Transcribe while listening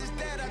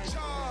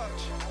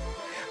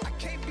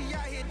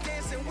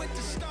with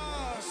the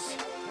stars.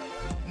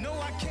 No,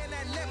 I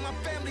cannot let my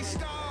family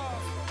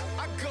starve.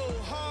 I go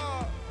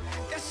hard,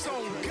 that's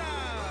on God.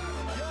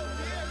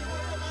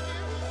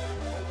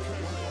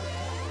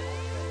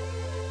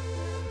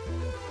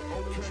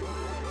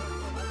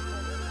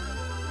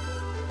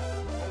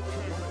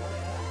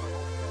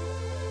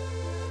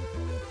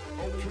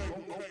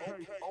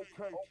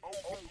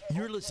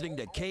 You're listening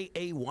to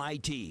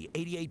KAYT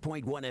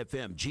 88.1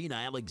 FM, Gina,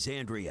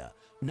 Alexandria,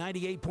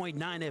 98.9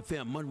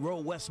 FM, Monroe,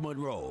 West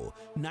Monroe,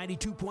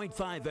 92.5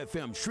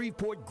 FM,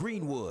 Shreveport,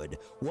 Greenwood,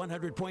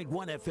 100.1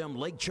 FM,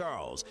 Lake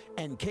Charles,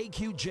 and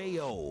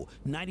KQJO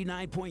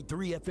 99.3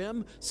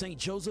 FM, St.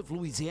 Joseph,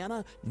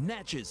 Louisiana,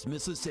 Natchez,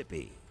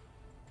 Mississippi.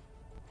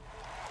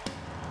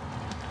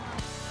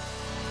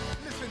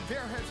 Listen,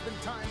 there has been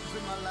times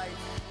in my life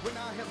when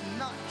I have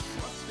not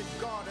trusted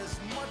God as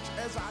much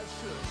as I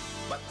should.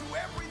 But through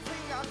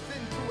everything I've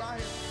been through, I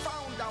have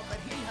found out that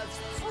He has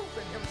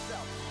proven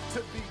Himself to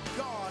be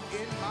God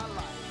in my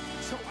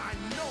life. So I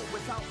know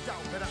without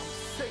doubt that I'm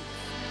safe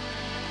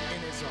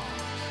in His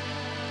arms.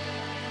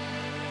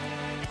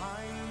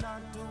 I'm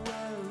not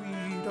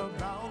worried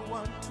about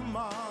what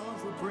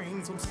tomorrow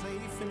brings. I'm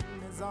safe in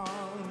His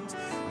arms.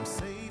 I'm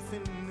safe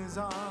in His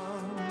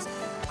arms.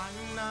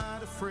 I'm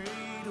not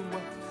afraid of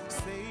what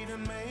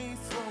Satan may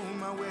throw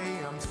my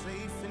way. I'm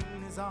safe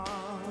in His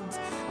arms.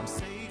 I'm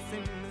safe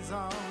in His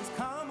arms.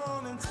 Come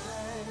on and say,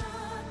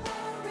 I'm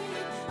not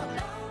worried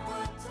about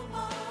what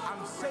tomorrow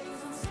I'm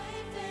safe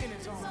in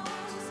His arms.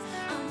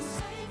 I'm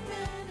safe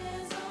in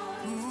His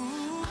arms.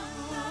 Ooh. I'm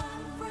not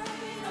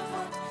afraid of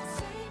what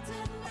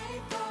Satan may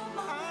throw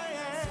my way.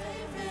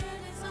 I'm safe in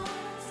His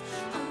arms.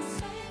 I'm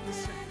safe in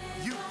His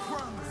arms. You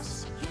promise.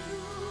 You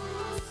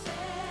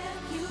said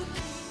you'd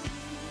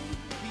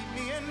keep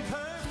me in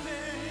perfect.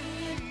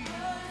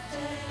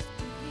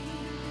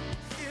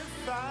 If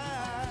I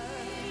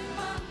keep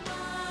my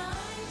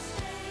mind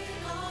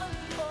stayed on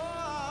you,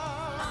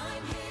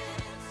 I'm here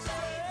to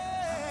stay.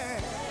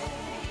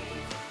 I'm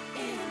safe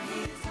in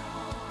His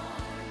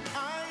arms.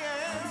 I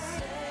am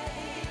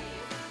safe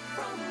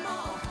from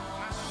all harm.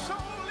 My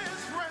soul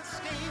is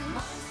resting.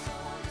 My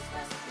soul is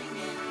resting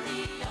in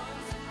the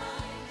arms of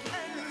my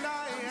King. And I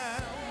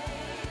am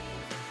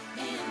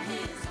safe in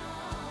His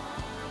arms.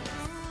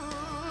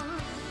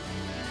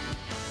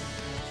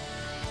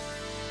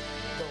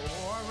 The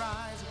war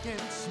rise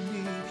against me,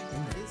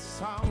 in this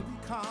I'll be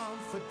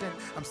confident.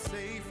 I'm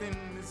safe in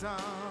His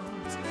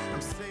arms.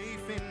 I'm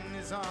safe in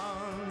His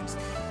arms.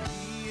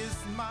 He is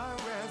my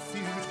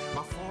refuge,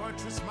 my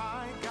fortress,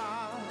 my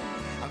God.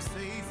 I'm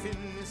safe in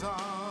His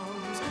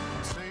arms.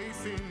 I'm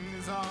safe in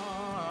His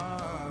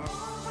arms. The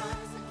war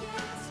rise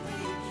against me,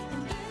 in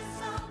this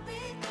I'll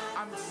be confident.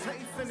 I'm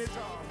safe in His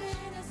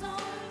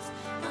arms.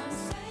 I'm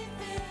safe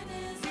in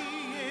His arms. He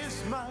is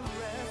my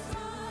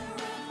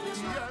refuge.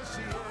 Yes,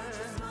 He is.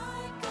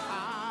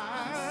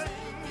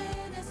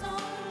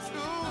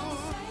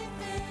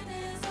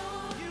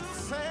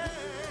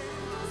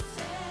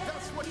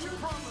 You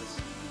promise,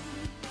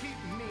 keep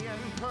me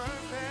in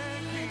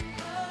perfect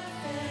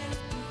peace.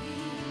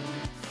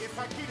 If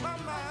I keep my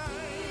mind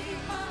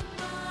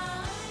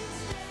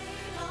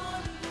stayed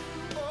on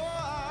you,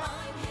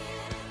 I'm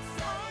here to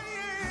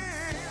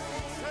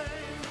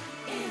stay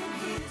in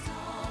His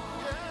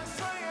arms. Yes,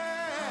 I am.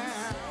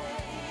 I'm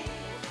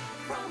safe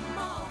from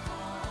all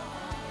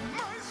harm.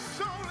 My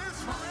soul is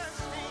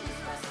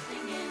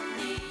resting in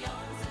the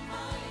arms of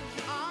my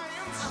King. I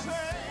am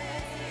safe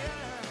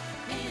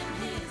in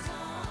His arms.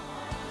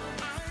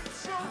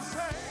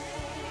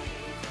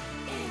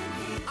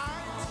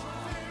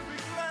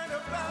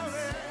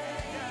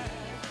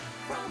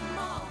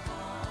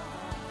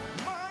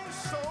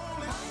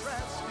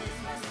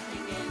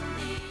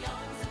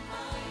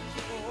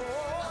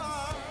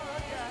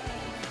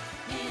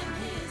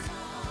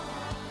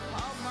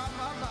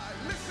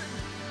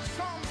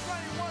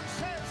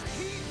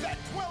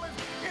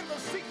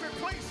 Secret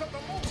place of the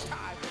Most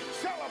High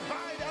shall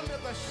abide under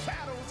the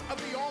shadows of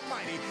the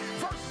Almighty.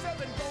 Verse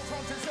 7 goes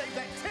on to say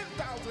that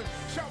 10,000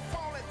 shall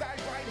fall at thy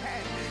right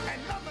hand, and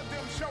none of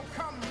them shall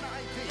come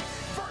nigh thee.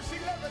 Verse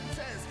 11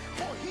 says,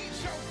 for He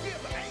shall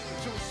give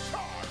angels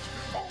charge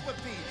over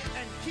thee,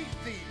 and keep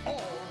thee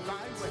all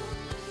thy way.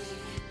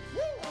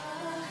 Woo!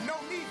 No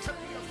need to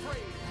be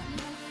afraid,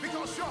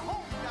 because you're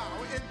home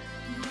now in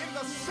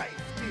the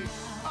safety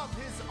of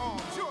His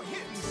arms. You're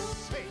hidden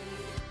safe.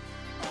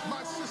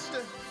 My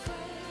sister,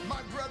 my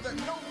brother,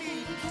 no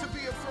need to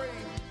be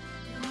afraid.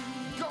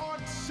 God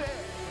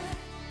said,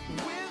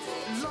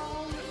 with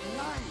long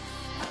life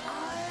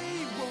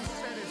I will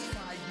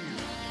satisfy you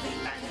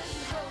and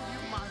show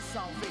you my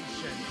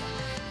salvation.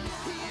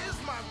 He is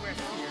my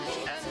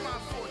refuge and my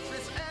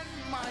fortress and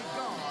my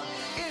God.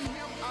 In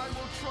Him I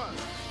will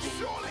trust.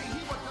 Surely He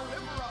will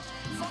deliver us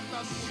from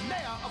the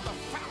snare of the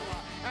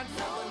fowler and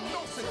from the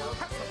noisome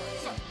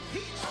pestilence.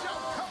 He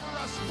shall cover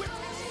us with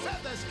His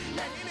feathers,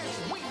 and in His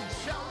wings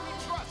shall we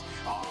trust.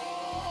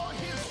 All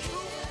His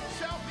truth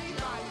shall be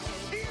thy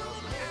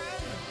shield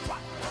and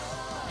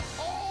buckler.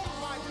 All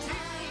my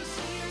tears,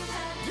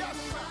 yes,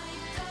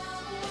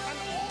 and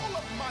all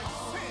of my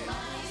sins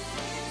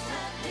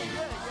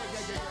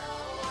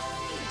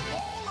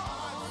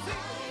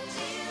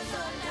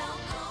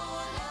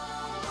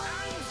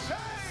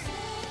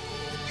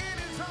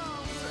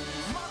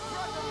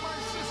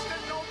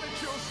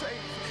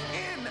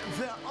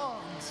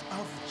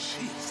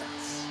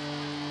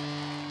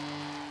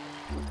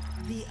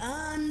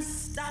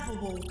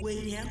unstoppable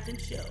Wade Hampton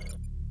Show.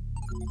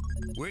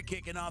 We're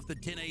kicking off the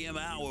 10 a.m.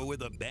 hour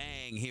with a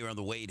bang here on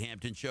the Wade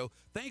Hampton Show.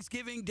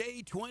 Thanksgiving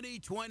Day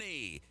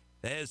 2020.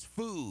 There's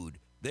food,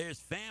 there's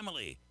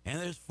family, and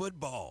there's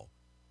football.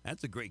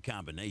 That's a great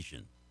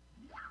combination.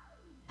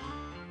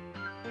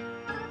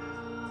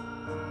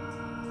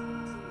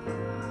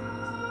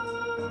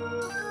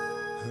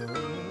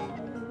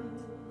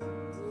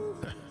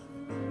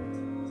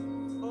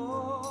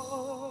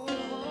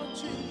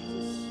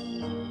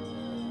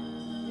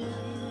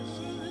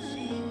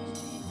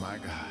 My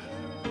God.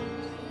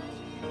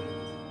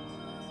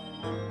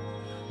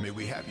 May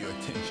we have your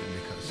attention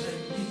because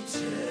let me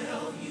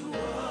tell you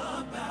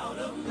about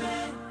a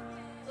man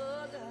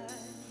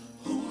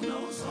who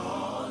knows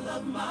all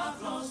of my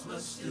flaws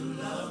but still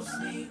loves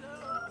me.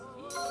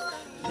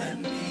 Let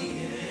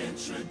me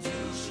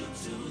introduce you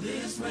to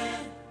this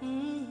man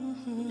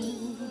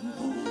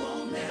who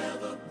won't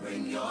ever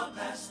bring your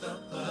past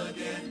up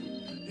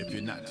again. if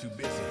you're not too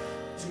busy,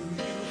 Do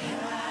you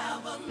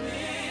have a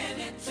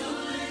minute to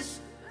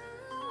listen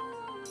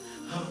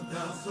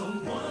about the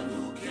one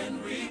who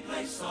can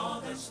replace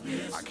all that's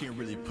missing? I can't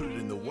really put it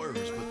in the words,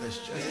 but that's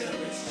just, There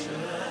is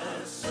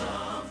just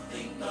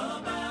something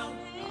about.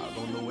 I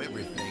don't know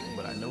everything,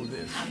 but I know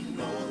this. I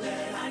know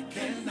that I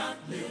cannot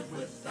live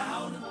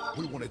without him.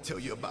 We want to tell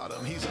you about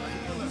him. He's our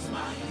healer, He's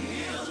my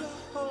healer,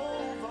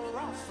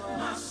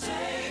 my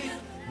savior,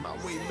 my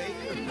way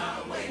maker,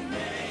 my way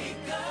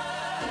maker,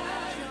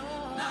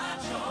 my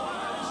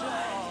joy,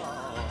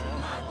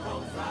 my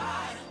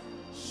provider,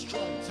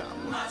 strong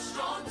tower, my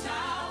strong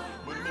tower.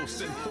 but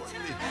most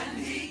importantly, And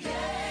he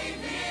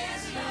gave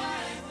his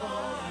life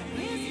for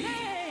me.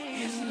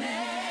 His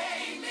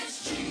name is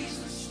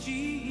Jesus.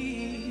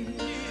 Jesus.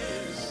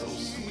 so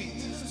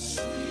sweet.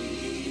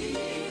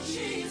 Sweet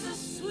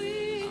Jesus.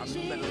 Sweet I've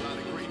met a lot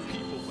of great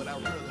people, but I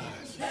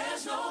realize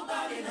There's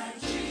nobody like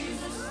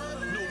Jesus.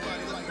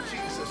 nobody like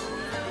Jesus.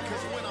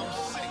 Because when I'm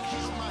sick,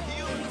 he's my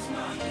healer. He's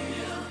my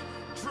healer,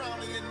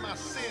 Drowning in my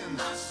sins,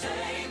 my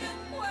savior,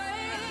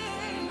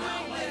 my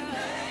way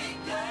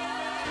maker,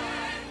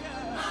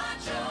 my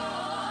joy.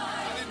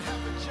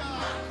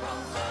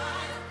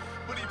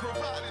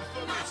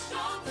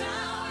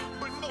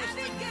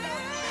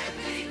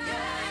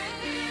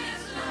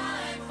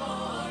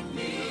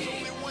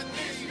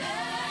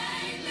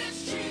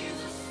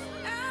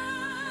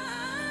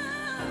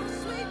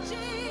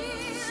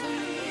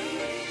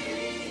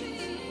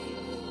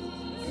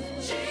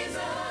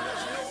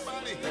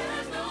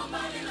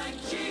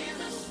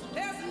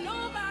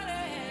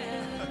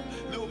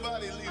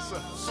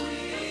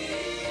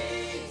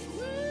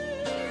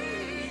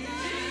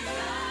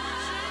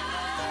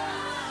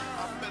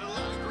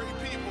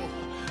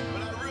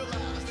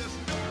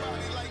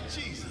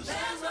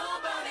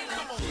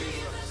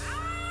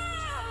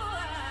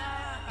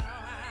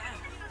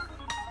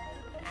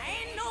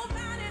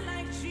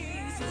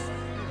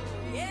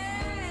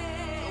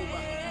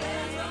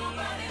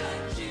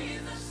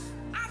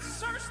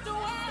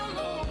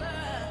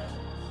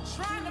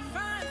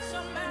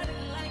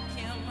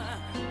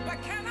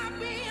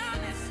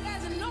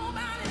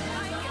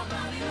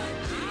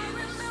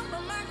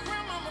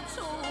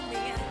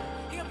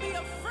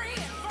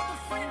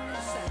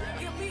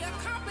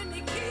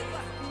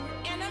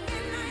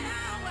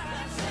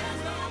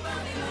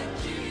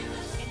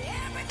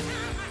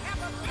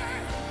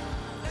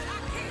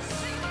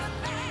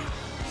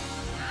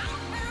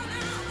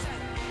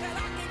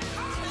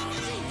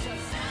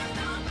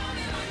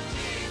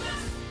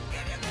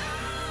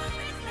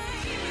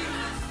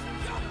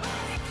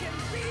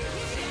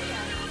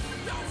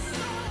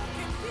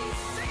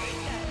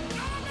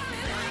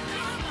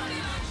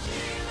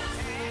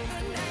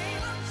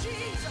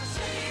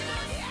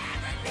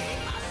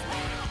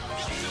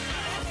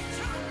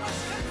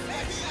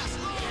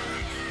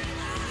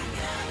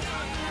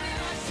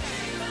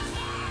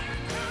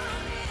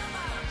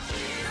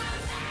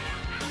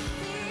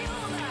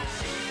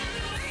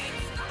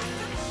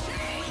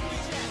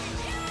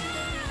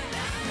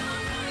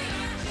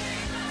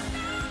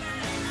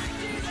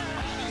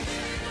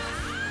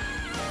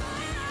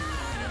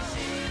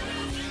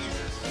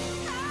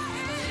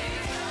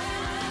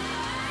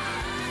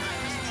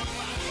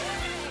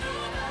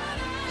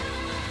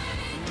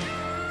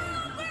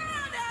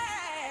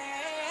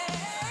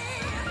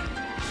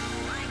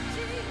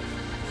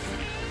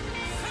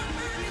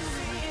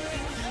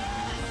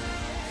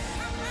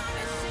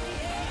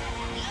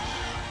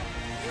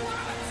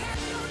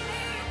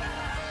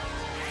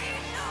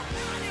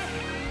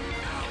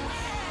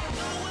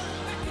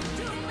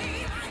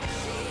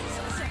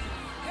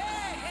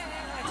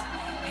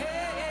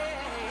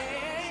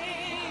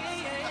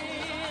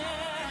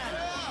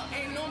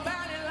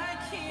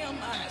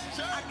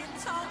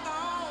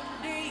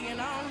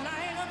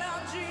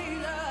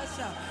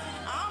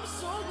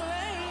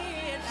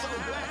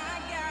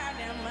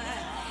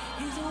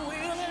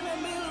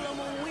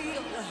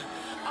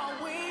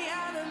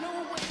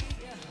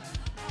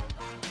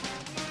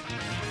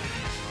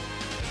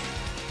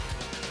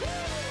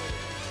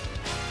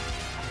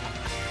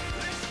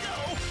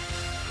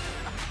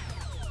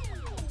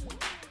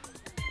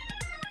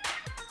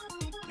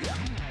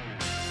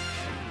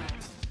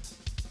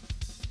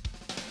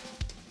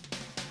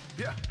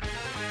 Yeah.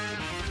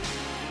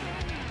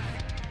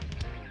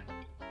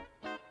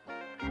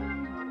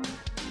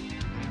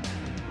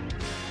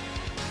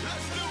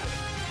 Let's do it.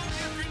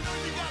 If you know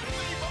you got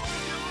favor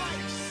on your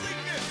life, sing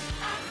this.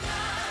 I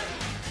got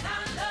it, and I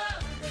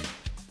love it.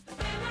 The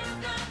favor of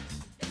God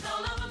is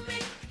all over me.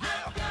 I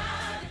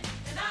got it,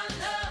 and I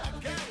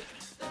love it.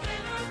 The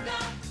favor of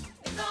God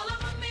is all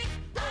over me.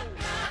 I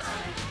got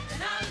it,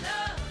 and I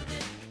love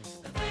it.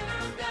 The favor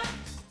of God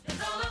is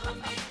all over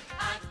me.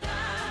 I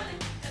got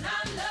it, and I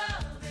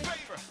love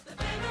it.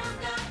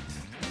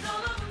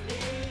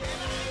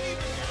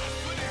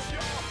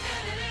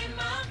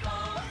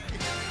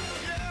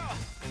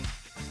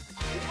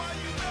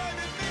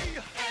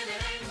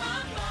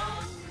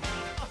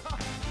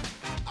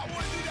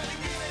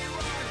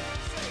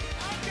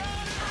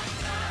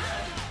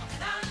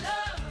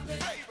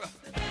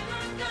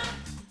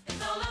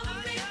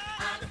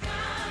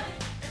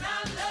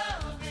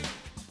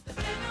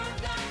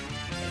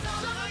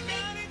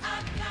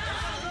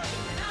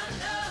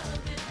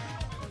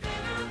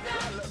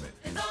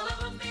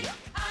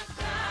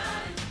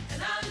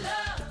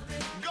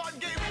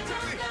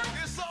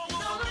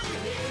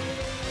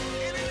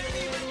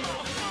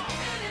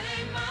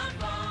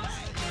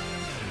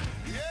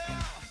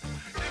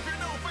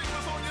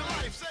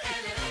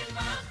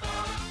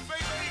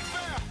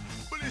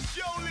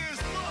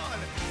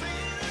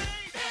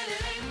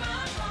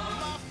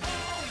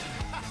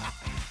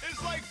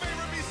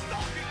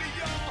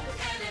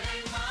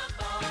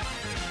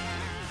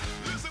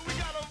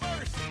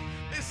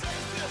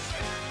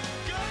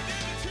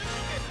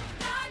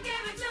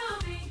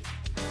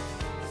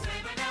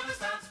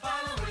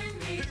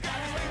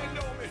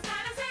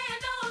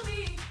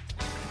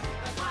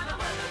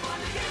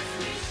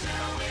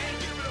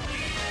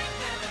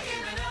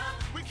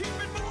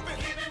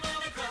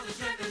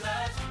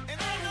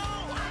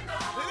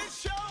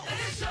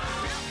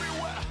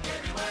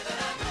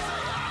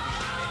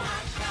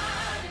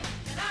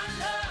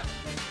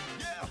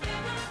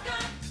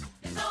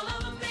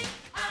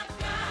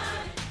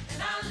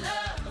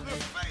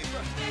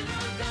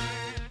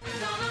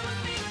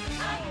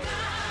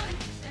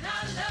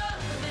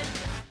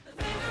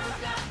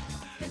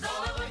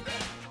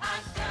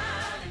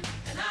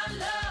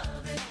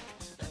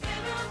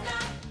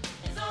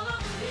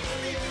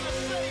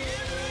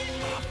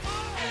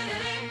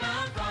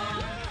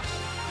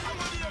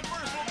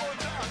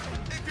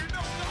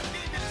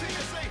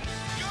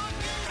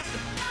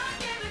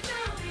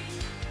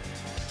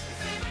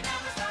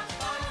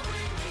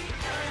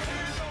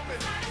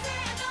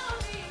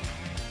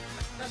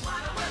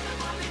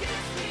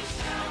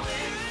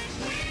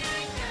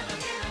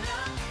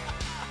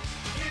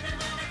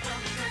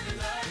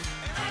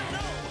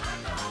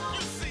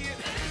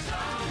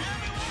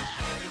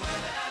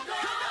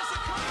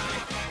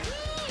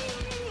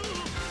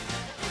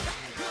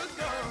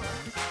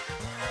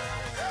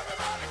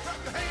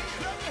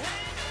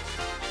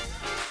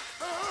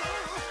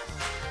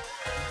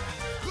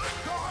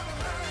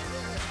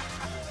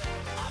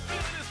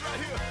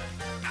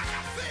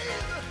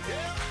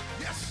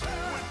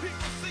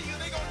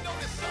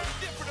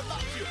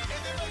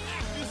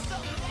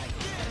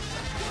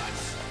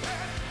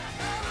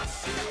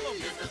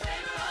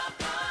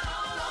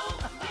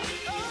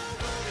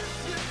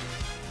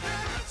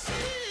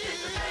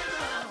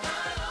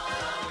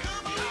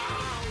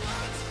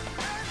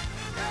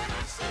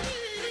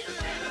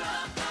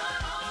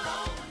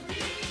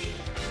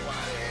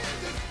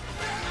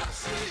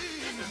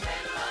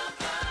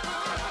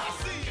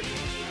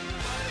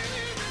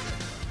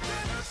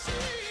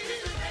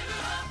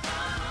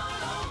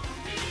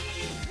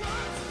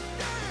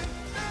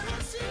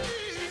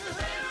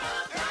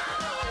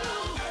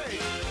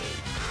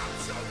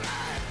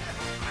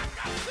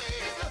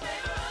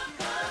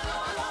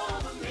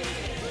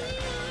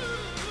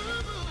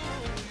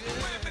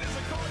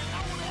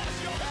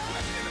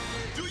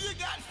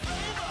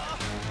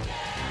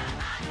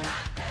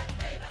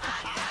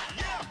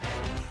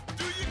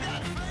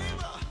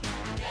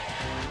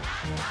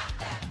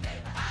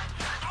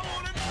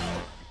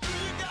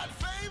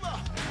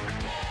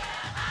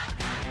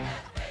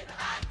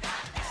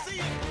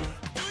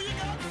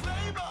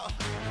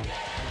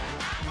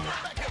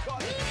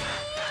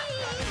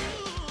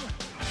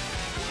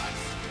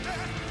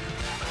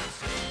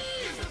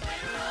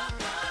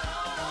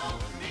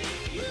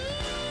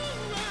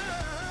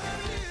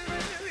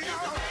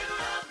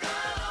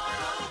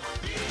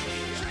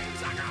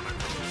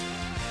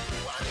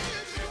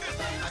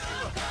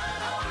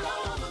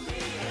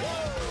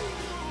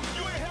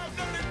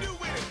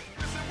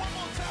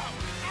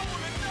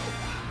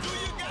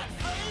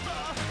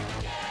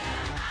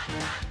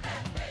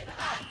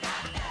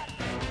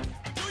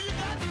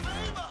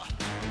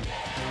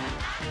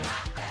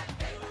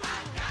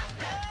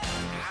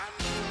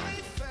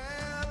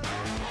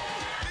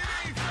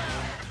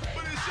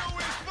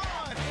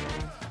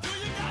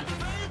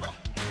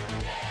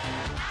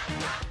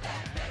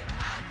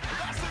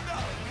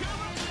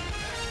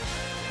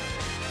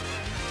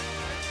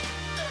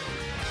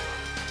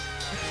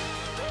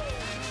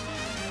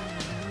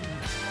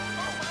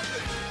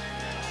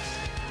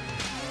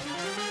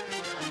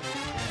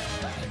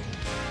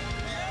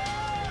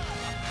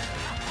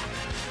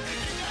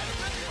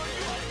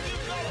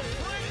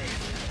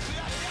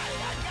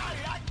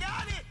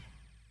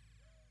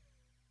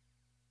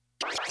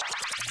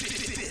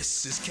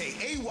 This is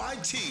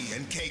KAYT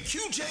and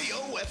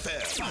KQJO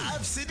FM.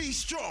 5 cities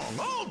strong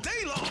all day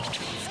long.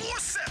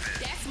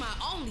 4-7. That's my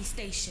only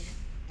station.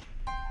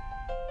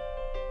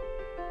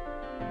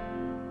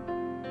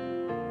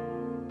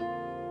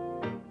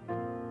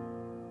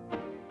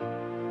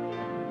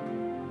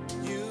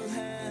 You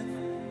have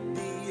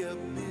the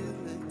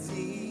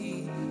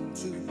ability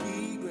to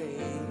be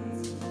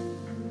great.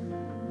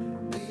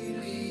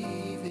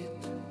 Believe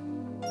it.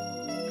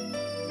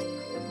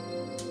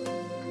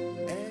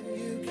 And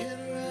you can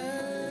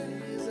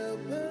rise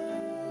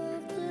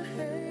above the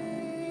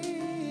hate.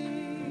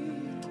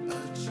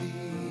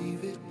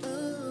 Achieve it.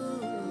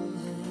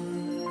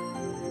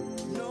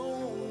 No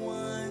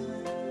one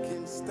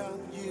can stop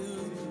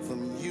you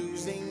from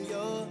using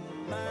your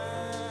mind.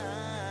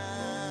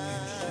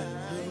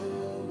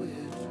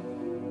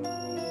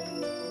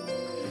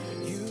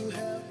 You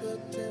have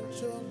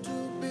potential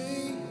to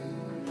be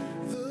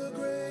the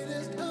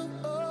greatest of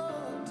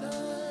all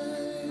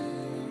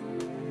time.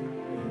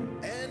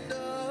 And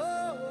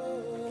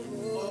all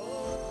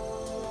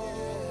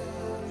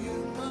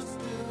you must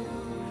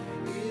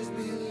do is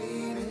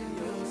believe in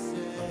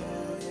yourself.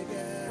 All you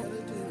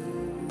gotta do.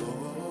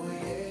 Oh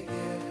yeah,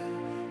 yeah,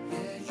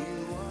 yeah. You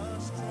are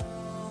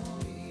strong.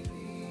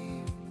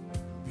 Believe.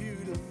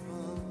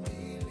 Beautiful.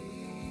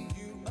 Believe.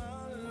 You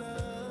are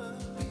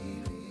loved.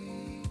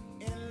 Believe.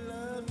 And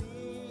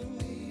loving.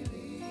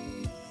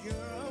 Believe. You're a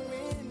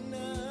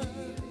winner.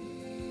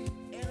 Believe.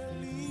 And a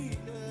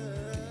leader.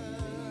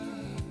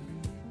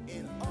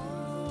 In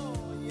all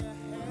you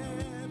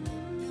have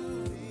to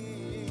do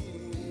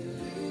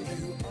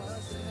is you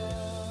are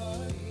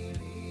smart,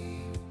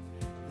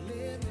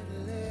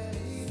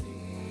 limitless.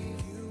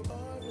 You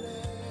are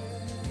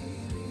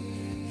blessed.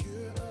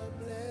 You're a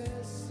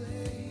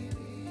blessing.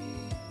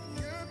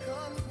 You're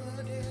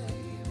confident.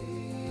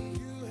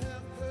 You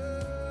have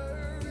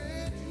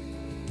courage.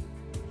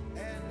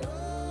 And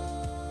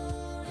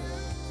all you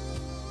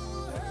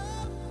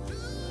have to do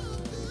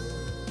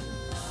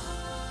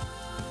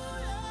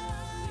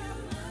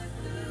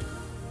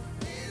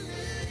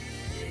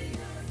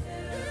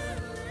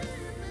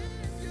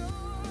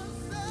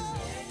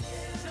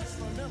just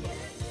remember,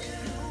 you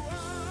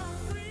are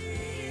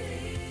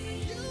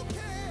free. You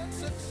can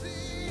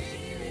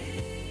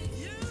succeed.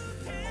 You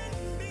can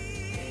be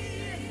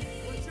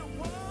what you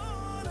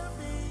wanna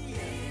be.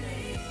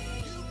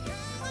 You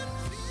can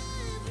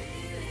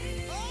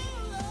achieve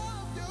all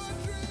of your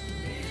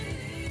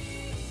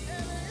dreams.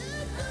 And if you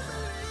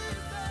believe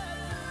that,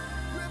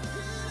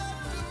 repeat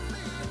after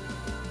me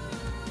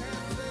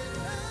and say,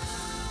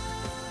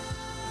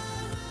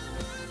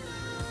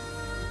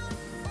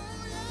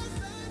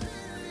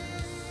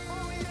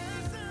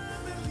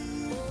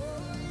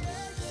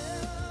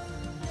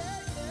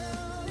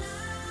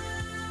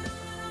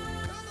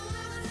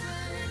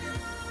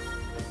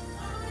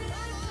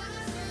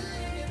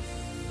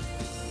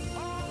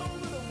 all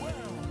over the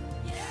world,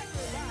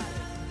 everybody,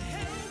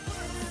 help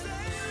us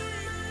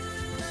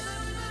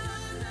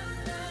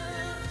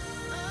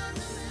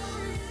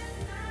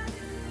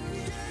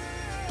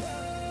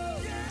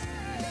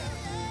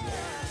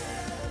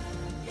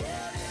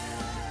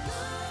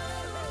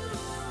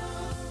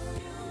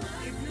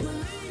if you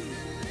believe,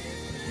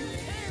 you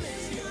can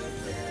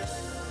achieve it.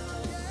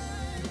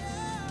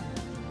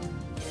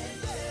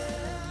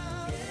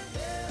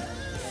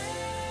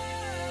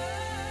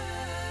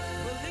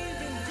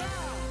 Believe in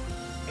God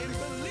and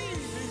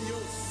believe in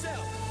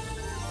yourself.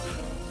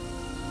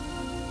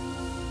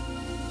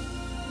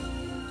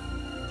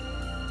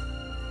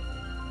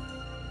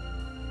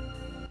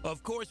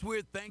 Of course,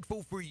 we're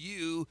thankful for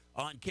you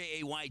on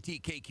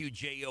KAYT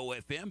KQJO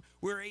FM.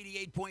 We're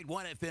 88.1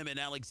 FM in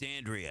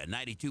Alexandria,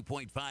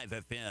 92.5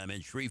 FM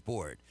in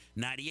Shreveport,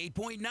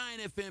 98.9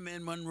 FM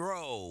in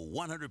Monroe,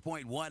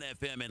 100.1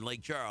 FM in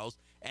Lake Charles,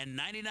 and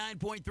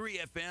 99.3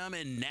 FM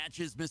in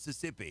Natchez,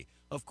 Mississippi.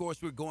 Of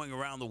course, we're going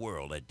around the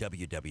world at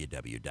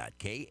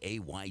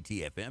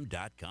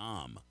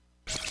www.kaytfm.com.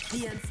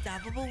 The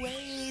unstoppable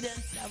Wade,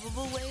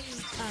 unstoppable Wade.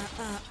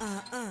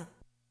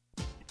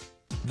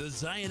 The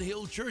Zion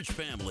Hill Church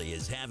family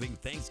is having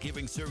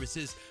Thanksgiving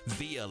services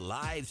via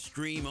live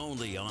stream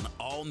only on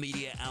all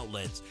media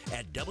outlets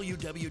at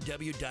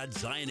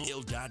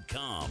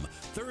www.zionhill.com.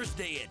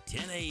 Thursday at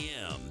 10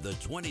 a.m., the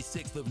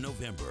 26th of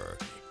November.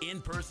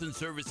 In-person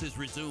services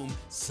resume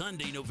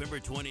Sunday, November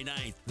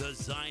 29th. The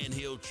Zion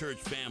Hill Church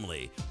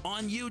family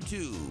on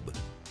YouTube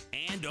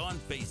and on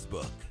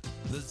Facebook.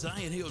 The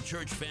Zion Hill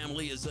Church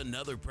family is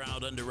another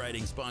proud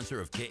underwriting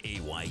sponsor of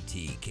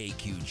KAYT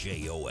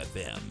KQJO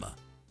FM.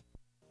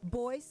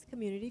 Boyce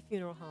Community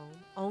Funeral Home,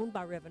 owned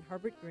by Reverend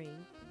Herbert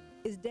Green,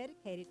 is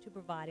dedicated to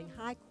providing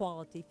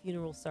high-quality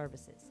funeral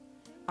services.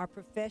 Our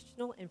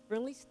professional and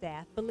friendly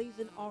staff believes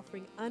in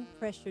offering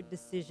unpressured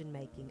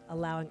decision-making,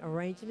 allowing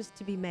arrangements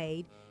to be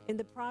made in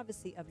the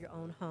privacy of your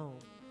own home.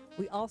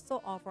 We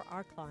also offer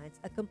our clients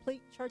a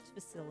complete church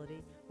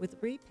facility with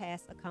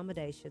repass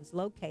accommodations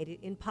located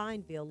in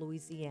Pineville,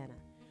 Louisiana.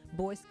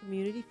 Boyce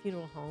Community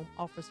Funeral Home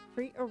offers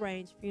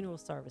pre-arranged funeral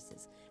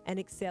services and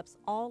accepts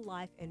all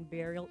life and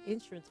burial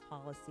insurance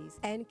policies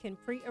and can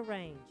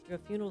pre-arrange your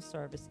funeral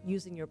service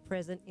using your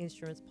present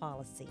insurance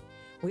policy.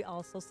 We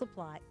also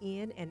supply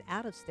in and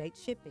out-of-state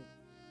shipping.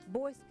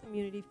 Boyce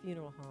Community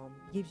Funeral Home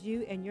gives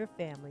you and your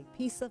family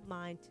peace of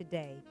mind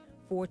today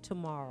for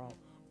tomorrow,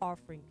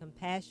 offering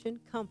compassion,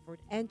 comfort,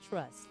 and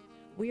trust.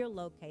 We are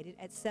located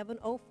at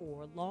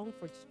 704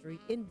 Longford Street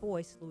in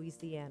Boyce,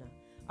 Louisiana.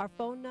 Our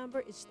phone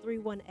number is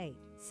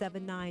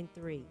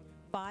 318-793-5125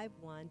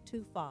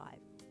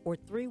 or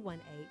 318-613-8659.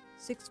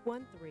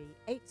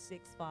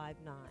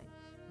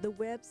 The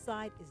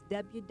website is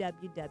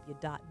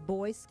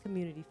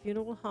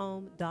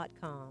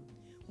www.boycecommunityfuneralhome.com.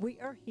 We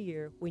are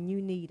here when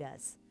you need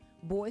us.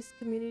 Boyce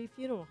Community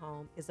Funeral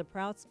Home is a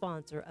proud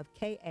sponsor of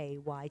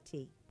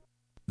KAYT.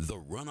 The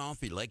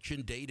runoff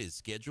election date is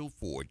scheduled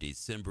for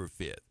December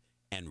 5th,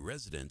 and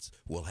residents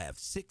will have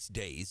 6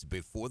 days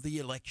before the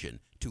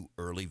election to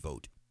early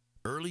vote.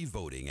 Early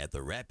voting at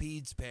the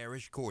Rapides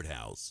Parish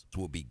Courthouse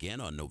will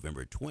begin on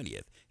November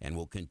 20th and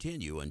will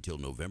continue until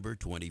November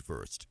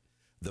 21st.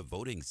 The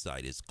voting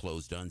site is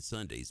closed on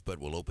Sundays but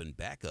will open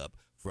back up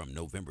from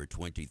November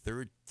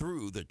 23rd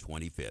through the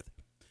 25th.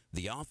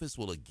 The office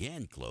will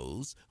again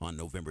close on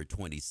November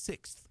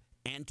 26th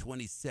and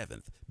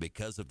 27th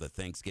because of the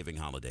Thanksgiving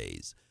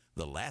holidays.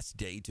 The last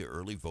day to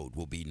early vote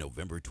will be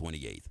November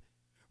 28th.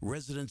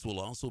 Residents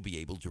will also be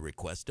able to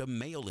request a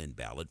mail-in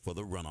ballot for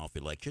the runoff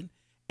election,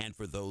 and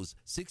for those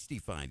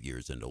 65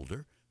 years and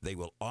older, they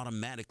will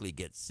automatically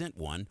get sent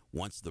one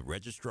once the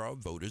Registrar of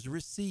Voters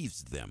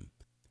receives them.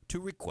 To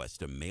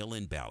request a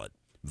mail-in ballot,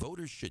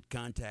 voters should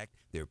contact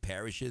their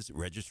parish's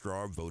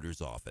Registrar of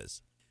Voters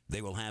office.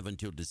 They will have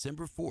until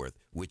December 4th,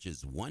 which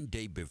is one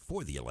day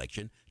before the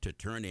election, to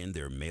turn in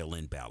their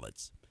mail-in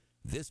ballots.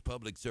 This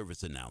public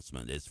service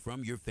announcement is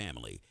from your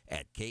family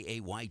at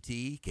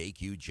KAYT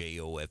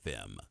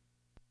KQJO-FM.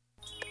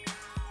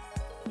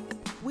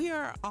 We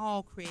are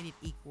all created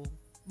equal,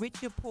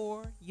 rich or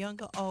poor,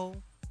 young or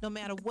old, no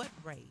matter what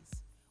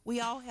race. We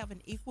all have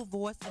an equal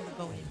voice in the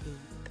voting booth.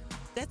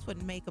 That's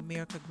what makes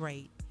America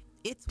great.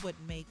 It's what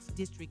makes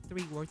District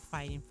 3 worth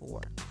fighting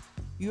for.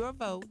 Your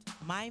vote,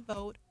 my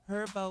vote,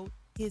 her vote,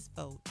 his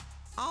vote,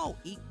 all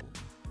equal.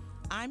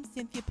 I'm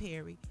Cynthia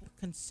Perry,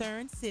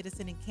 concerned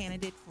citizen and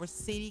candidate for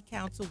City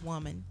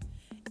Councilwoman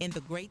in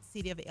the great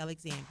city of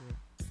Alexandria.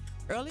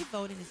 Early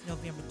voting is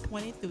November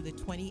 20th through the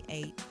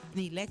 28th,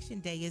 and election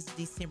day is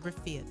December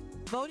 5th.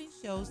 Voting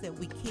shows that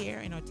we care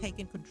and are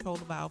taking control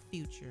of our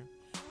future.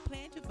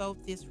 Plan to vote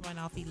this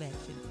runoff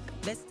election.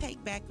 Let's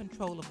take back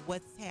control of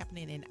what's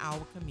happening in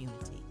our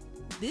community.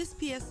 This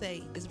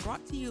PSA is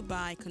brought to you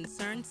by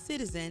concerned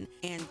citizen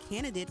and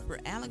candidate for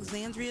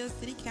Alexandria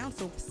City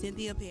Council,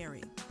 Cynthia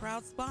Perry,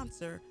 proud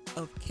sponsor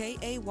of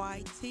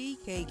KAYT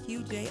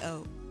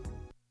KQJO.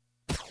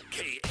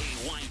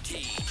 KAYT,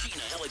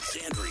 Gina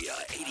Alexandria,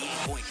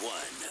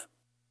 88.1.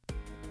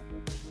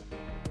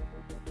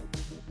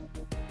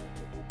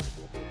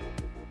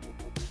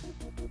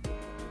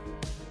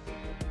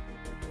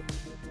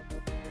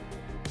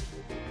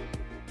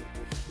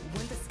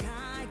 When the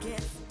sky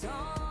gets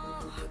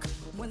dark,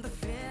 when the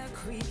fear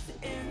creeps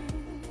in,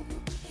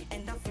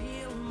 and I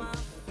feel my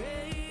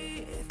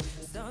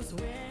faith starts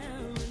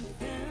wearing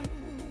thin,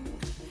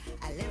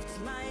 I lift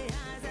my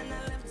eyes and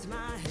I lift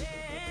my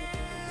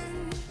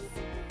hands,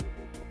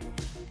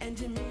 and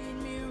you meet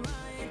me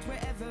right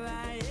wherever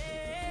I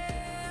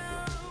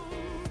am.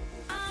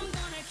 I'm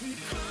gonna keep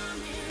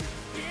climbing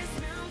this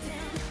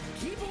mountain,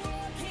 keep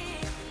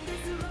walking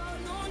this road,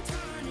 no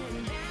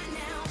turning back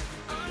now.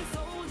 I'm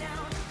sold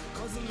out,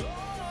 'cause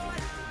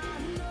Lord, I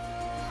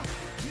know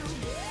you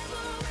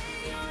never will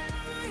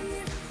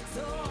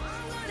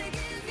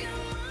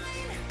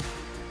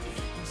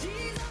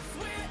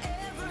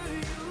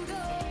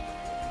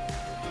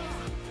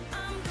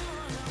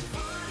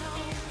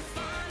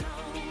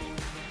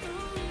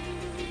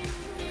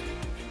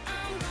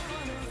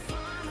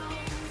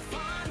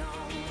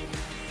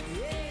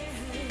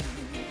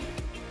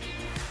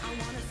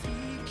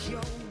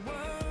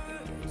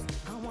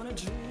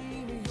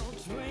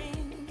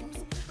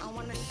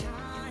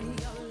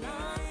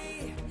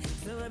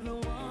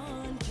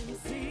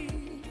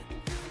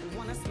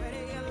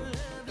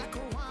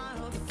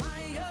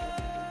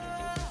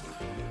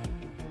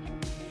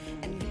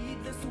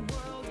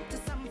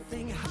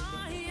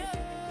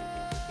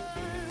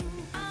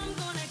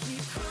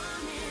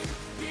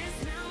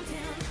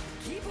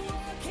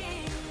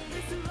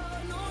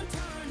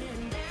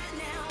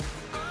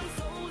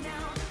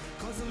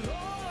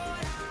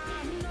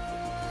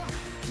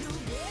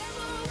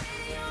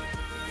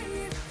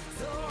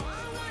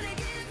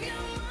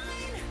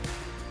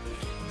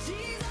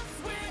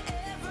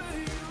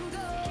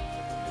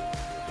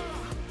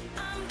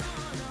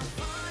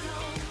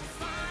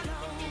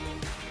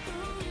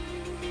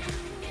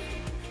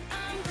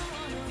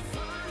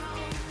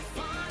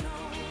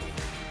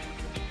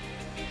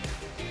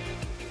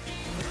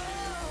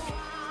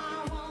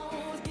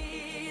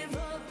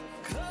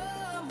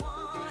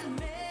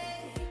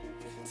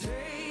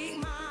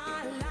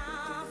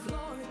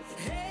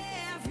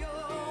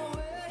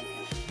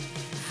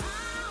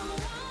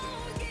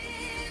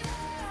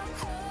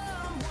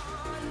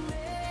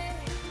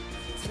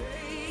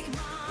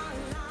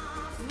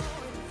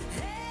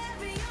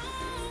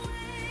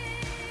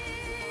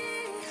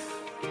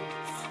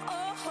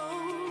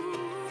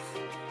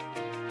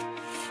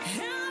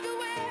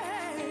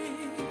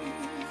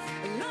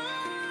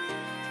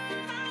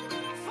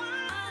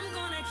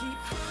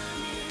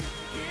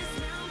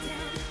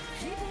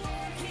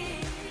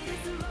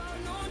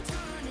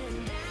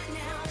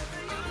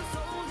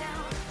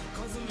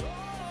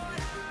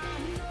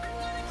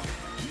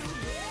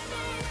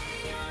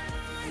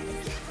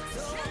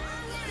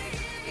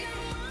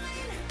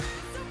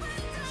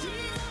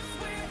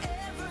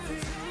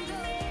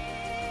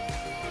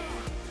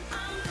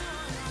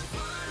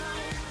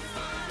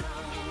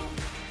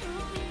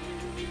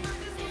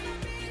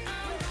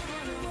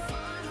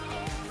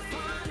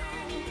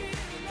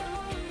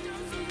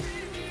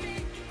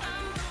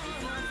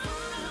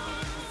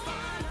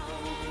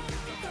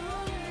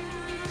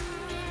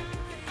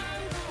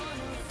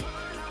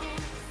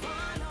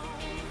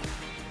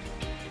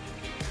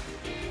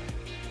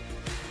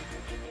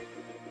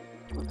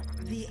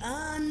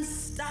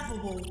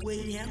unstoppable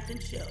Wade Hampton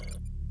Show.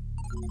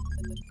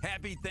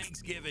 Happy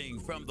Thanksgiving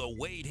from the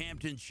Wade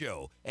Hampton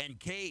Show and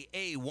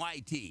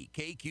KAYT,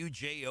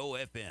 KQJO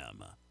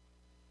FM.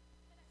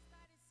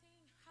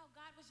 How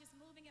God was just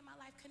moving in my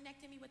life,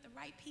 connecting me with the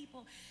right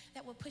people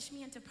that would push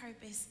me into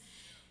purpose.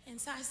 And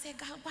so I said,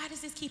 God, why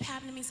does this keep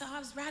happening to me? So I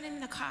was riding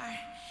in the car,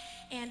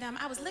 and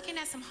I was looking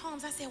at some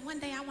homes. I said, one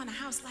day I want a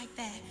house like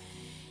that.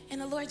 And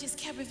the Lord just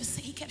kept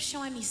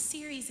showing me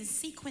series and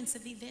sequence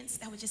of events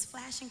that were just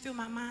flashing through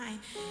my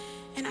mind.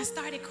 And I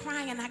started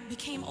crying, and I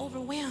became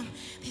overwhelmed.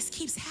 This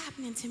keeps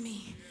happening to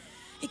me.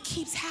 It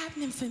keeps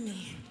happening for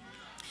me.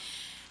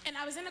 And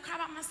I was in the car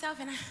by myself,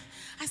 and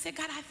I said,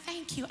 God, I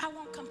thank you. I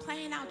won't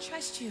complain. I'll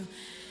trust you.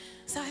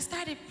 So I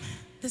started,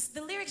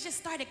 the lyrics just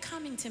started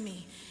coming to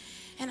me.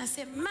 And I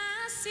said, my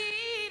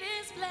seed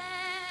is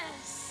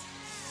blessed.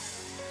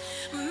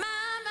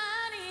 My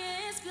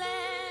money is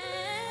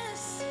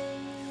blessed.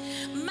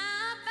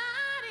 My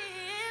body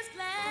is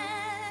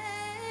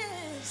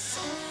blessed.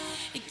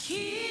 It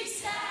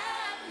keeps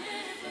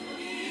happening for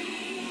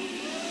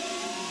me.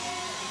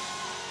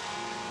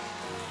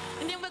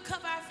 And then we'll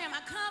cover our family.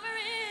 I'm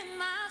covering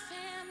my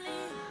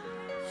family.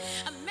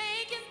 I'm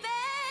making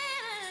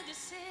better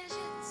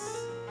decisions.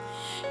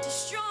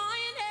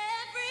 Destroying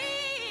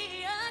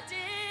every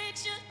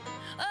addiction.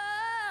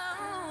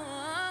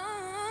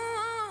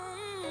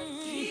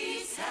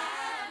 Keeps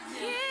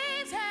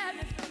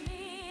happening for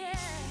me.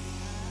 Yeah.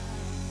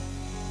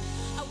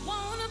 I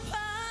won't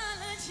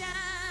apologize.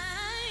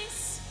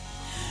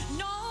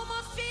 No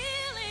more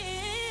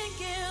feeling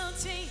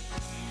guilty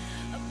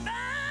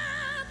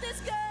about this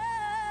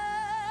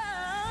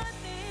good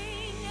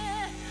thing.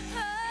 Yeah.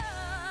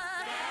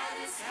 That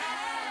is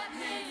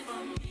happening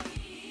for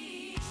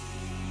me.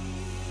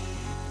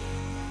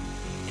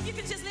 If you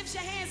could just lift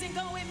your hands and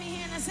go with me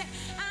here and say,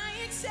 I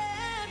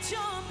accept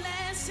your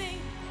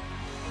blessing.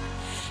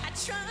 I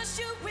trust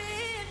you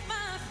with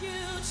my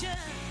future.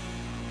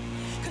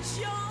 'Cause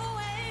your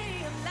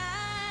way of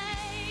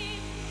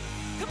life,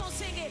 come on,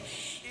 sing it,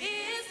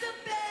 is the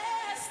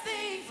best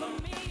thing for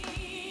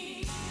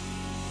me.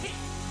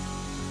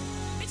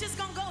 We're just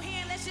gonna go here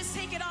and let's just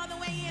take it all the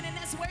way in and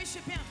let's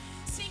worship him.